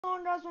Hello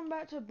guys, welcome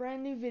back to a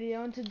brand new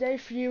video, and today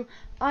for you,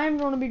 I'm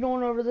going to be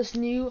going over this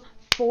new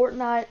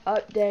Fortnite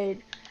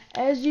update.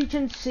 As you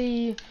can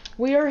see,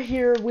 we are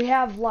here, we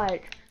have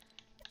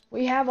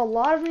a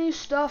lot of new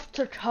stuff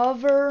to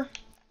cover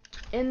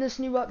in this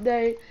new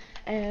update,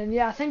 and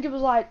yeah, I think it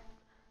was like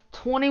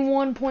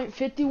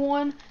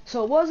 21.51,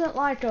 so it wasn't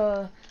like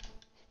a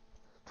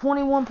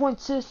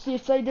 21.60.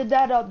 If they did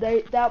that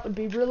update, that would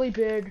be really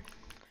big.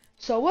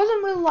 So it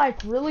wasn't really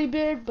really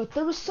big, but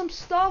there was some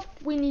stuff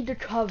we need to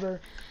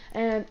cover.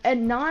 And at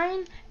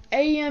 9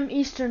 a.m.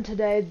 Eastern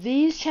today,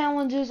 these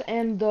challenges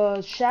and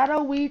the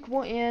Shadow Week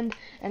will end,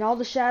 and all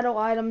the Shadow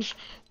items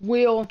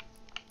will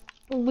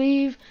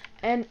leave.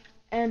 And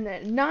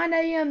at 9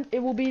 a.m. it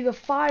will be the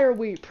Fire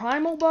Week.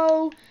 Primal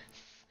Bow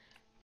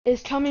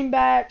is coming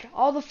back,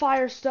 all the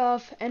fire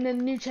stuff, and then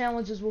new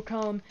challenges will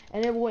come,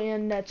 and it will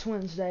end next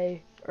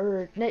Wednesday,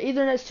 or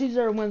either next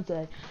Tuesday or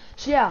Wednesday.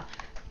 So yeah,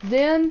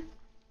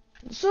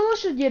 so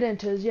let's just get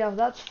into it. Yeah,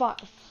 that's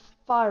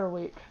Fire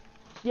Week.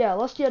 Yeah,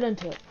 let's get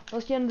into it.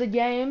 Let's get into the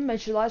game.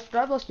 Make sure you like,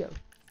 subscribe. Let's go.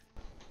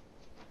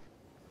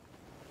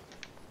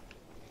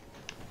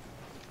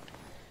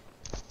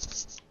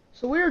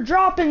 So we're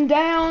dropping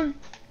down.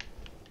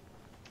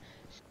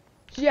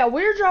 So yeah,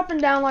 we're dropping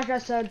down like I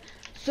said.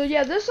 So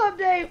yeah, this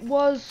update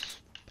it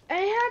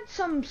had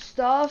some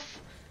stuff.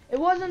 It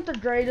wasn't the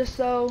greatest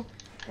though.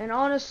 And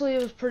honestly,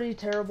 it was pretty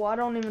terrible. I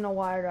don't even know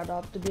why I got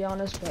up, to be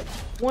honest. But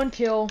 1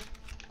 kill.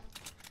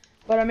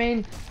 But I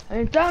mean,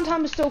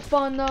 downtime is still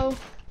fun though.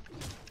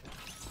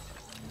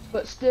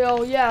 But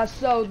still, yeah,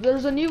 so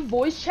there's a new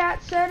voice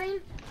chat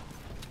setting.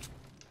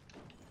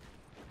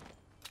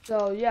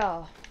 So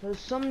yeah, there's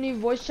some new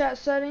voice chat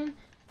setting.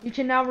 You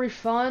can now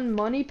refund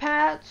money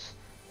packs,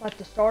 like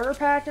the starter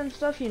pack and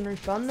stuff. You can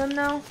refund them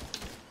now.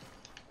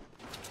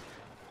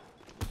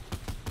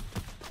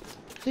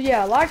 So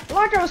yeah, like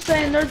I was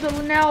saying, there's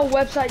now a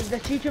website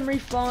that you can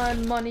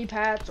refund money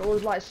packs or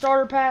like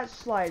starter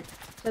packs, like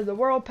the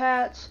world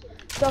packs,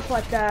 stuff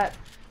like that.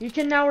 You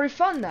can now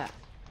refund that.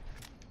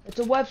 It's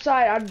a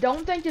website. I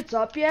don't think it's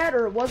up yet,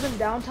 or it wasn't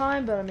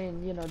downtime, but I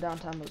mean, you know,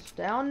 downtime was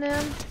down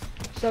then.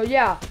 So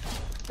yeah,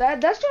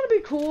 that's gonna be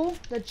cool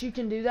that you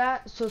can do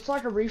that. So it's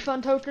like a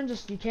refund token,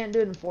 just you can't do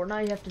it in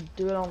Fortnite. You have to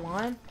do it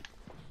online.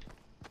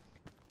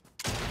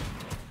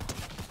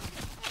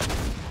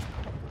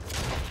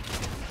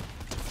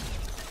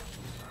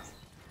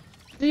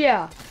 So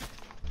yeah,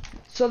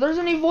 so there's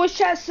a new voice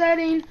chat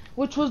setting,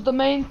 which was the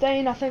main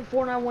thing I think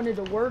Fortnite wanted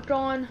to work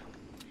on.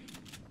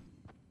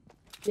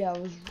 Yeah,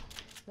 it was.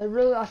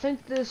 I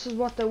think this is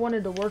what they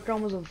wanted to work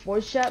on, was a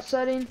voice chat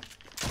setting.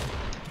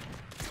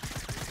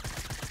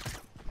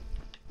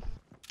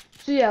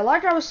 So yeah,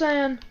 like I was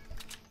saying,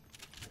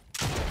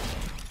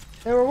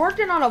 they were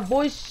working on a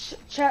voice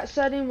chat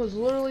setting, was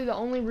literally the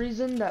only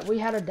reason that we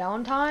had a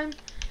downtime.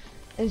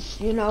 And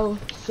you know,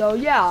 so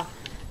yeah,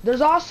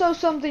 there's also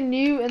something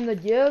new in the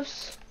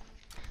gifts.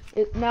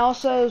 It now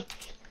says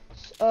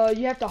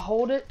you have to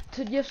hold it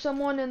to gift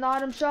someone in the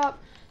item shop.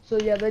 So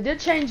yeah, they did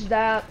change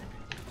that.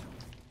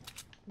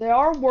 They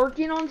are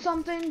working on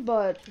something,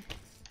 but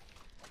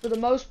for the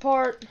most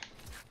part,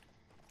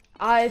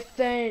 I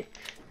think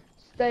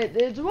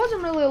there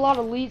wasn't really a lot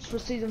of leaks for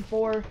Season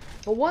 4.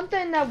 But one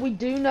thing that we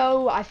do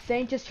know, I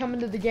think, is coming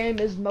to the game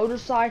is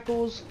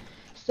motorcycles.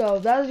 So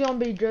that is going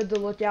to be good to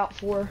look out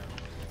for.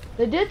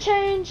 They did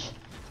change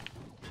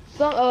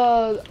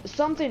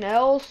something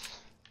else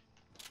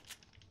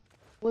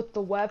with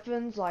the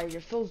weapons, like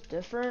it feels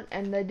different.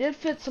 And they did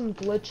fix some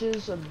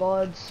glitches or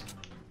bugs.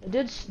 It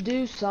did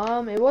do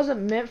some. It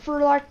wasn't meant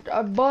for like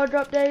a bug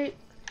update,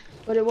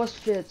 but it was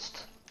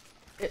fixed.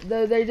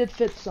 They did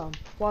fix some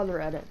while they're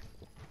at it.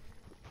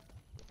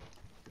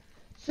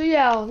 So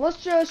yeah,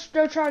 let's just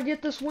go try to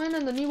get this win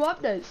in the new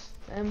updates,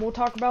 and we'll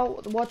talk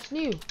about what's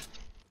new.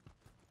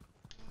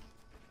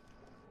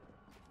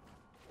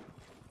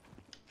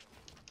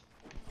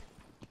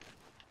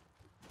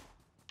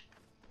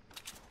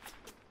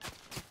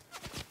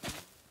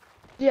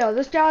 Yeah,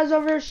 this guy's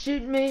over here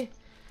shooting me.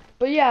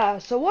 But yeah,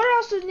 so what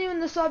else is new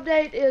in this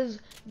update is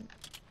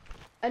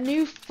a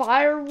new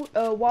Fire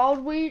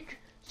Wild Week.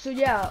 So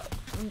yeah,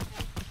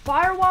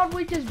 Fire Wild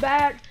Week is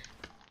back.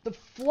 The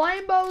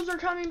flame bows are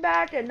coming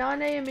back at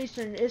 9 a.m.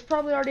 Eastern. It's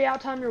probably already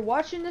out time you're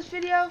watching this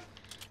video.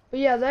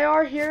 But yeah, they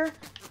are here.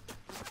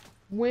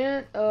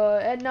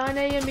 At 9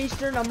 a.m.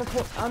 Eastern.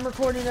 I'm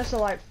recording this at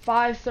like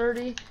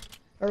 5:30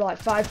 or like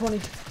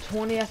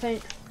 5:20, I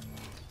think.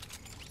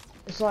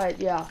 It's like,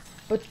 yeah.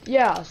 But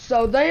yeah,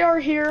 so they are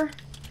here.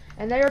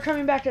 And they are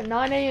coming back at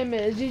 9 a.m.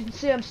 As you can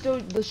see,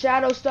 the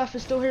shadow stuff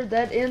is still here.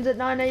 That ends at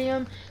 9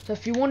 a.m. So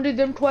if you want to do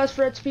them quests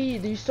for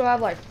XP, you still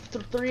have like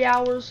 3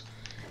 hours.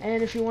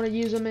 And if you want to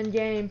use them in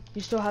game,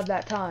 you still have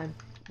that time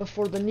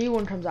before the new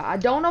one comes out. I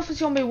don't know if it's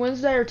going to be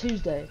Wednesday or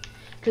Tuesday,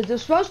 because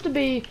it's supposed to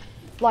be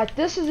like,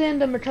 this is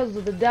ending because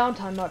of the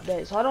downtime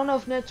update. So I don't know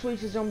if next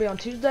week is going to be on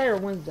Tuesday or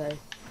Wednesday.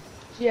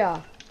 So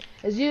yeah,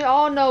 as you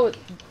all know,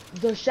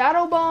 the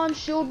shadow bombs,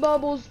 shield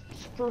bubbles,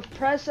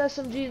 suppressed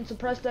SMG and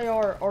suppressed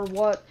AR are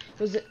what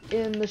was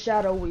in the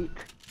Shadow Week.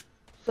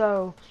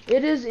 So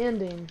it is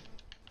ending.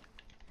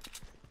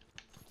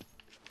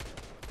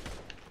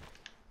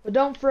 But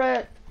don't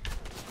fret.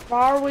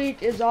 Fire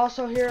Week is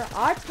also here.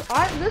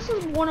 This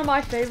is one of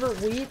my favorite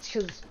weeks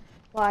because,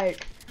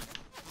 like,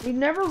 we've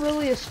never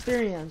really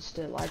experienced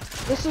it. Like,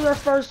 this is our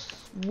first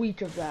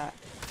week of that.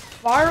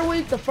 Fire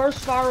Week, the first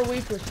Fire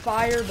Week was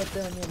fire, but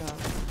then, you know,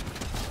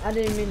 I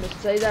didn't mean to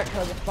say that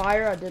because of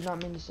fire. I did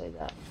not mean to say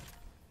that.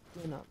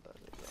 You know,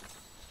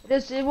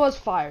 but it was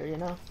fire, you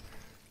know.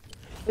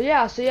 But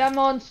yeah, see, I'm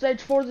on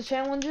stage 4 of the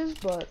challenges,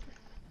 but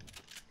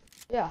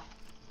yeah.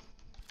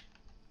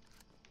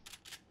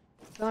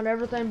 Found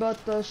everything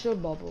but the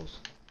shield bubbles.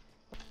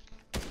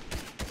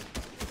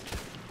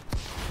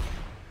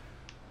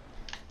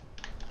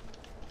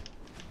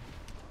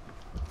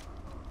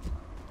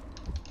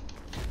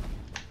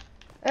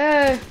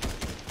 Hey!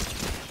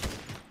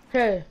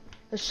 Okay,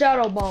 the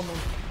shadow bomber.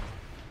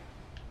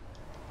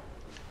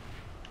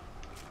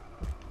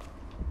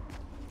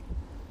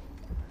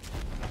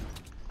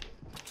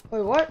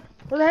 Wait, what?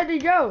 Where the heck did he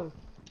go?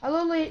 I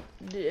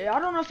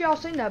don't know if y'all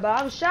seen that, but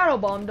I was shadow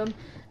bombed him,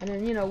 and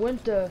then, you know,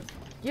 went to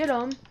get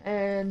him,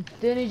 and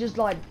then he just,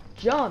 like,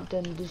 jumped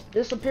and just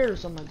disappeared or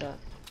something like that.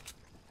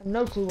 I have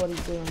no clue what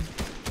he's doing.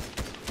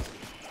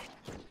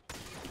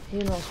 He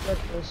didn't expect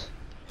this.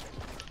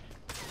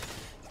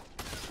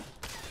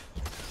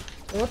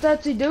 What the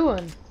heck's he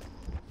doing?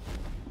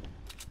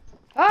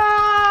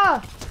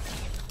 Ah!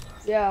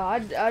 Yeah, I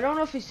don't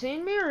know if he's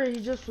seen me or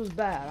he just was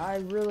bad. I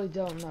really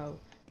don't know.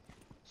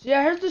 So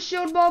yeah, here's the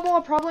shield bubble. I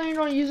probably ain't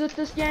gonna use it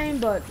this game,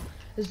 but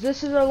as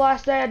this is our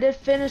last day, I did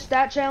finish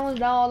that challenge.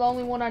 Now the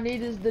only one I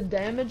need is the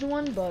damage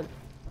one, but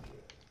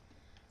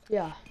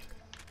yeah.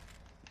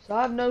 So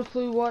I have no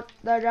clue what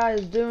that guy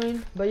is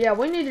doing. But yeah,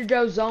 we need to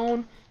go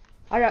zone.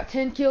 I got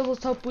 10 kills.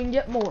 Let's hope we can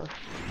get more.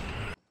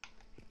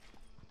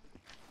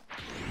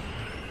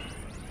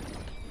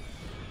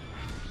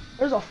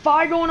 There's a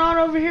fight going on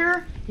over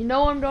here. You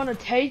know I'm gonna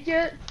take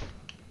it.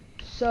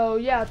 So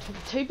yeah,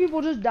 2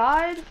 people just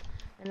died.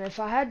 And if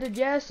I had to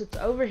guess, it's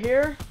over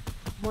here.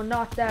 I'm gonna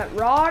knock that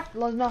rock.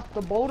 Let's knock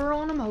the boulder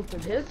on him. Hope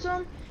it hits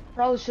him.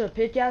 Probably should have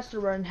pickaxed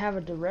it and have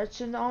a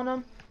direction on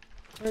him.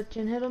 That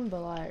can hit him,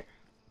 but like.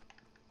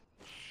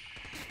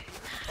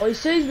 Oh, he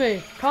sees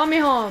me.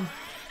 Kamehameha.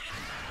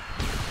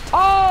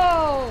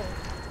 Oh!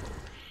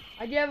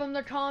 I gave him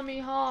the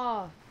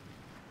Kamehameha.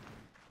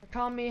 The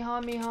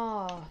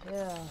Kamehameha.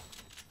 Yeah.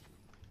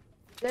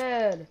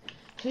 Dead.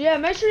 So yeah,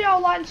 make sure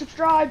y'all like and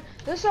subscribe.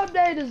 This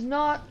update is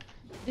not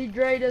the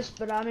greatest,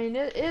 but I mean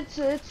it's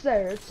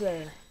there. It's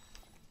there.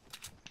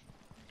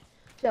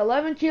 Yeah,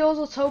 11 kills.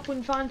 Let's hope we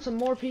can find some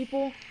more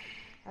people.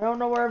 I don't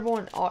know where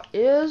everyone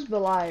is,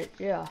 but like,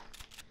 yeah.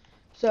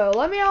 So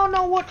let me all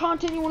know what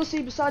content you want to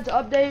see besides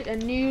update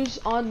and news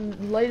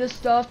on latest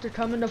stuff to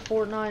come into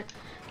Fortnite.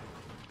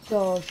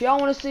 So if y'all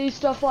want to see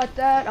stuff like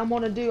that, I'm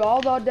gonna do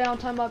all the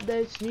downtime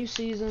updates, new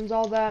seasons,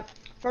 all that.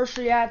 First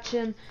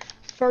reaction,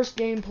 first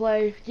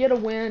gameplay, get a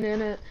win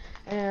in it,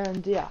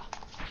 and yeah.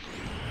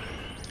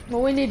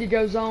 Well, we need to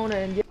go zone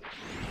and get.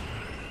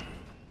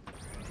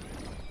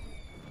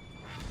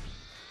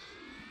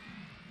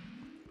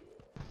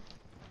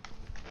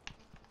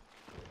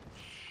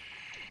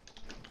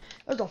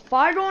 There's a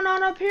fight going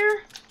on up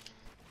here.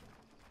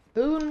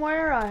 Who and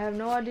where? I have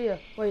no idea.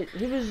 Wait,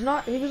 he was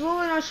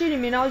literally not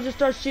shooting me, now he just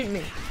starts shooting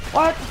me.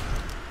 What?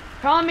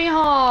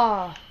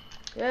 Kamehameha!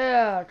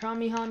 Yeah,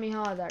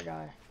 Kamehameha, that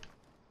guy.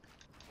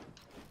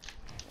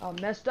 I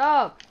messed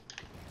up.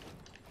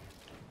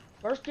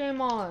 First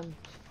game on.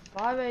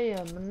 5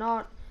 a.m.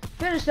 Not.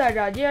 Finish that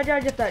guy. Yeah, I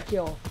gotta get that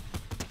kill.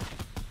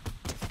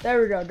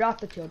 There we go.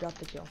 Drop the kill. Drop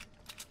the kill.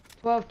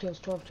 12 kills.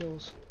 12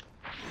 kills.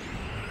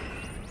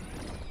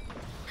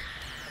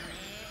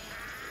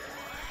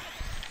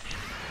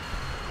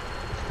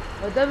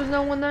 Wait, there was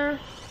no one there?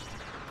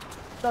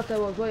 I thought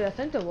there was. Wait, I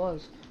think there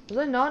was. Was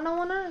there not no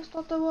one there? I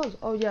thought there was.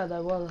 Oh yeah,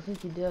 there was. I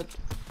think he dipped.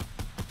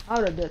 I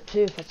would have dipped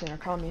too if I seen a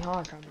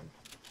Kamehameha coming.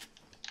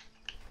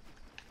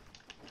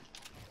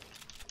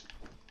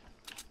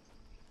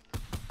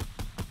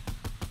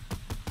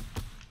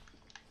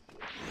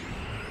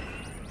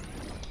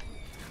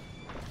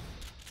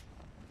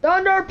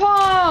 Thunder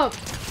Pump!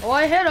 Oh,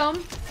 I hit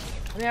him.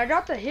 I mean, I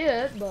got the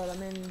hit, but I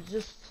mean,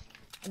 just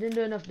I didn't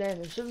do enough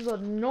damage. If it was a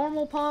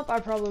normal pump, I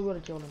probably would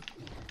have killed him.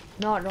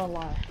 Not gonna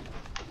lie.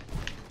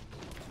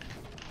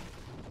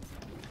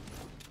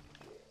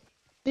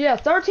 Yeah,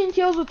 13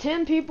 kills with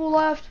 10 people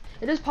left.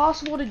 It is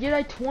possible to get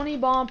a 20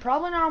 bomb.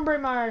 Probably not gonna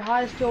break my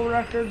highest kill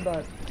record,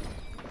 but.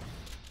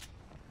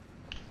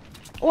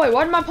 Oh wait,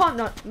 why did my pump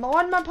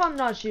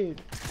not shoot?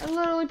 I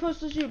literally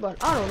pushed the shoot button.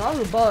 I don't know. That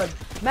was a Bud.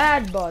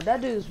 Mad Bud.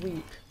 That dude is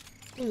weak.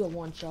 He was a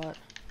one shot.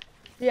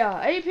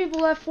 Yeah, 8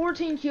 people left,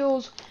 14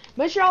 kills.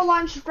 Make sure y'all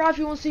like and subscribe if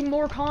you want to see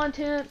more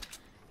content.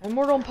 And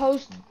we're gonna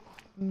post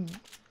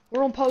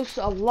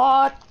a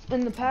lot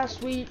in the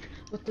past week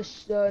with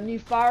the new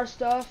fire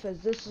stuff, as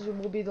this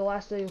will be the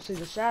last day you'll see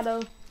the shadow.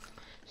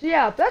 So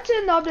yeah, that's it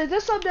in the update.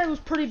 This update was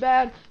pretty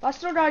bad. I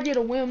still gotta get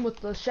a win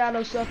with the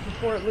shadow stuff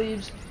before it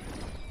leaves.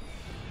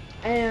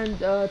 And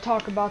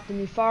talk about the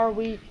new fire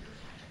week,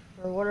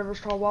 or whatever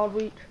it's called, wild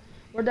week.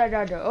 Where'd that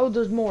guy go? Oh,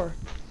 there's more.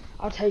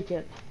 I'll take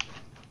it.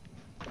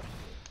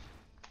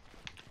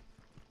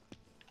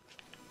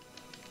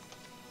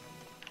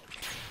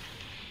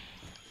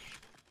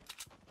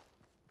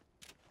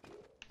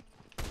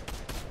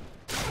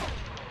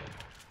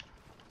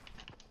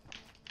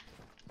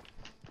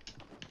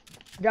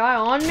 Guy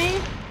on me?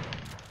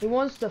 He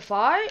wants to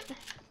fight?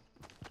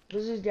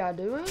 What is this guy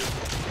doing?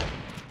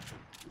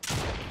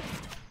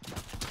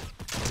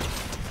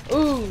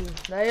 Ooh,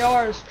 the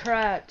AR is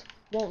cracked.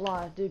 Won't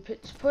lie, dude.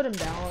 Just put him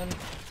down.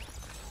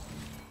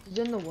 He's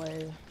in the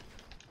way.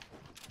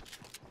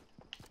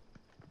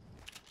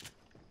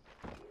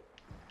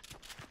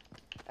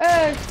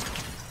 Hey!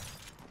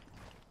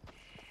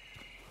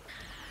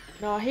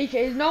 No,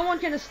 no one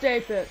can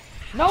escape it.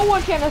 No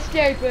one can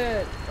escape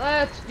it.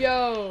 Let's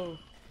go.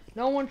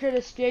 No one can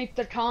escape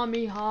the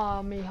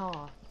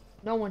Kamehameha.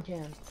 No one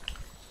can.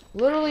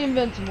 Literally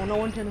invincible. No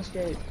one can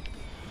escape.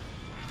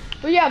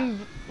 But yeah,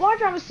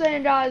 like I was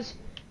saying, guys,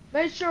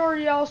 make sure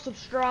y'all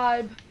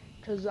subscribe,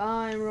 because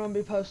I'm going to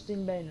be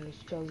posting banners,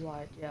 because,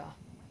 like, yeah.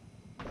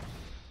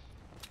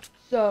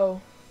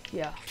 So,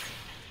 yeah.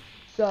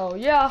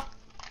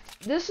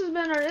 This has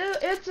been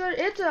it's an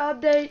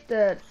update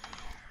that,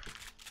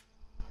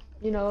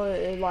 you know,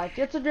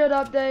 it's a good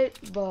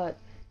update, but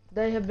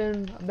they have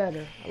been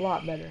better, a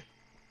lot better.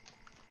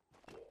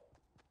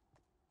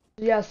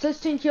 Yeah,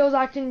 16 kills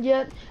I can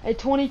get a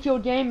 20 kill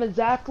game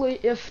exactly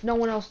if no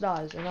one else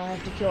dies, and I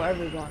have to kill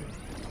everyone.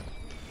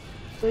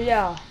 So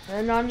yeah,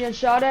 and I'm getting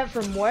shot at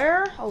from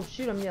where? Oh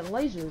shoot, I'm getting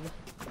lasered.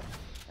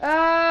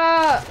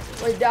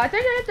 Wait, I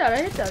think I hit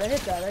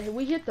that.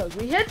 We hit those.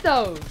 We hit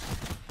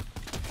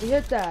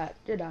that.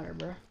 Get out of here,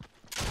 bro.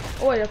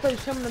 Oh wait, I thought he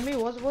was coming to me.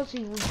 What's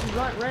he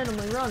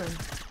randomly running?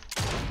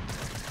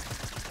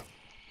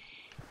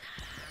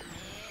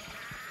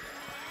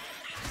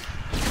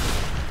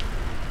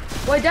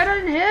 Wait, that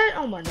didn't hit?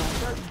 Oh my god,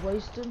 that's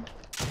wasted.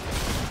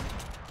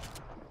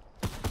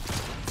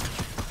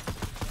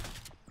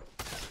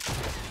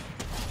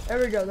 There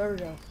we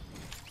go.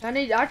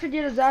 I could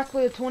get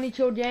exactly a 20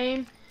 kill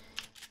game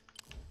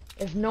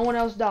if no one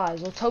else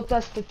dies. Let's hope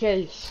that's the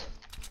case.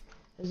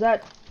 Is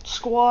that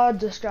squad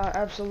just got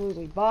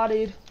absolutely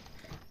bodied?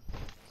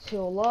 Let's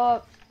heal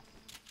up.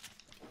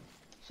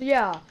 So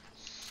yeah.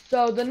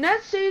 So the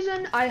next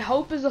season, I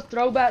hope, is a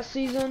throwback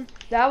season.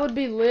 That would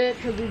be lit,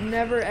 because we've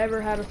never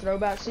ever had a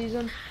throwback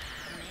season.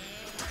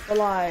 But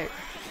like,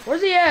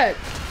 where's he at?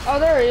 Oh,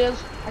 there he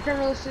is. I can't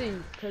really see,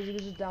 because he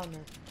was just down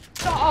there.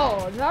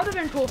 Oh, that would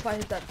have been cool if I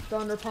hit that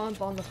thunder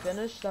pump on the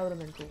finish. That would have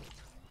been cool.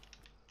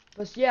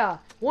 But yeah,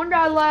 one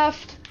guy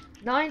left,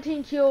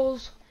 19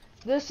 kills.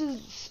 It was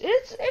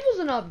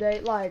an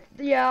update. Like,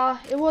 yeah,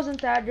 it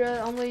wasn't that good.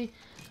 Only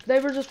they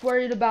were just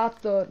worried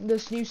about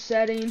this new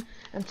setting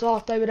and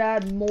thought they would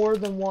add more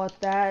than what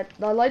that.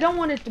 They don't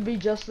want it to be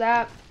just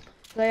that.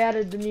 They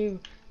added the new,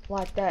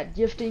 like, that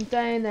gifting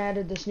thing. They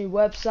added this new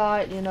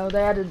website. You know,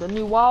 they added the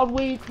new Wild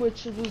Week,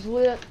 which was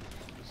lit.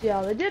 So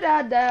yeah, they did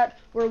add that,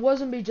 where it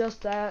wasn't be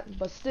just that.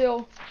 But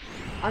still,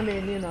 I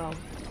mean, you know,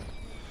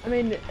 I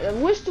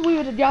wish that we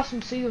would have got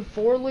some season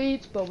 4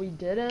 leads, but we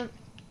didn't.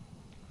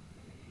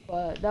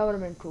 But that would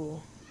have been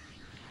cool.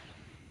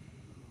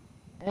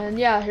 And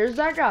yeah, here's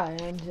that guy,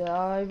 and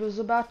I was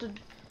about to.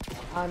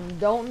 I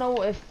don't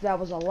know if that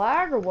was a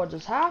lag or what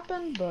just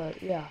happened,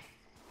 but yeah.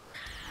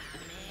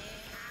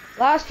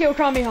 Last kill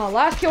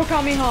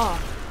Kamehameha.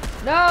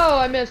 No,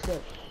 I missed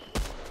it.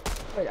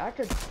 Wait,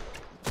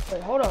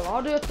 wait, hold on.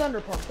 I'll do a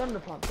thunder pump. End it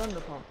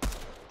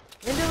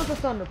with a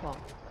thunder pump.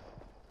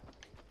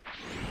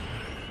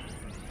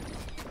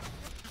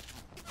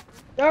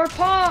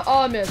 Oh,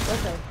 I missed.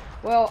 Okay.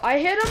 Well, I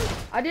hit him.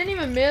 I didn't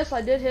even miss.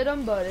 I did hit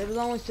him, but it was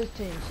only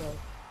 16, so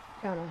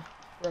kind of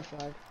red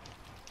flag.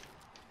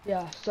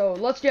 Yeah, so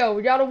let's go.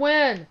 We gotta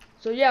win.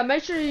 So yeah,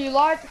 make sure you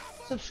like,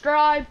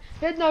 subscribe,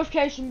 hit the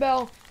notification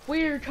bell.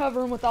 We're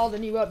covering with all the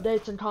new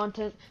updates and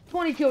content.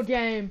 20 kill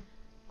game.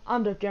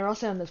 I'm Duke Gamer. I'll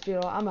see you on this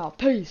video. I'm out.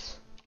 Peace.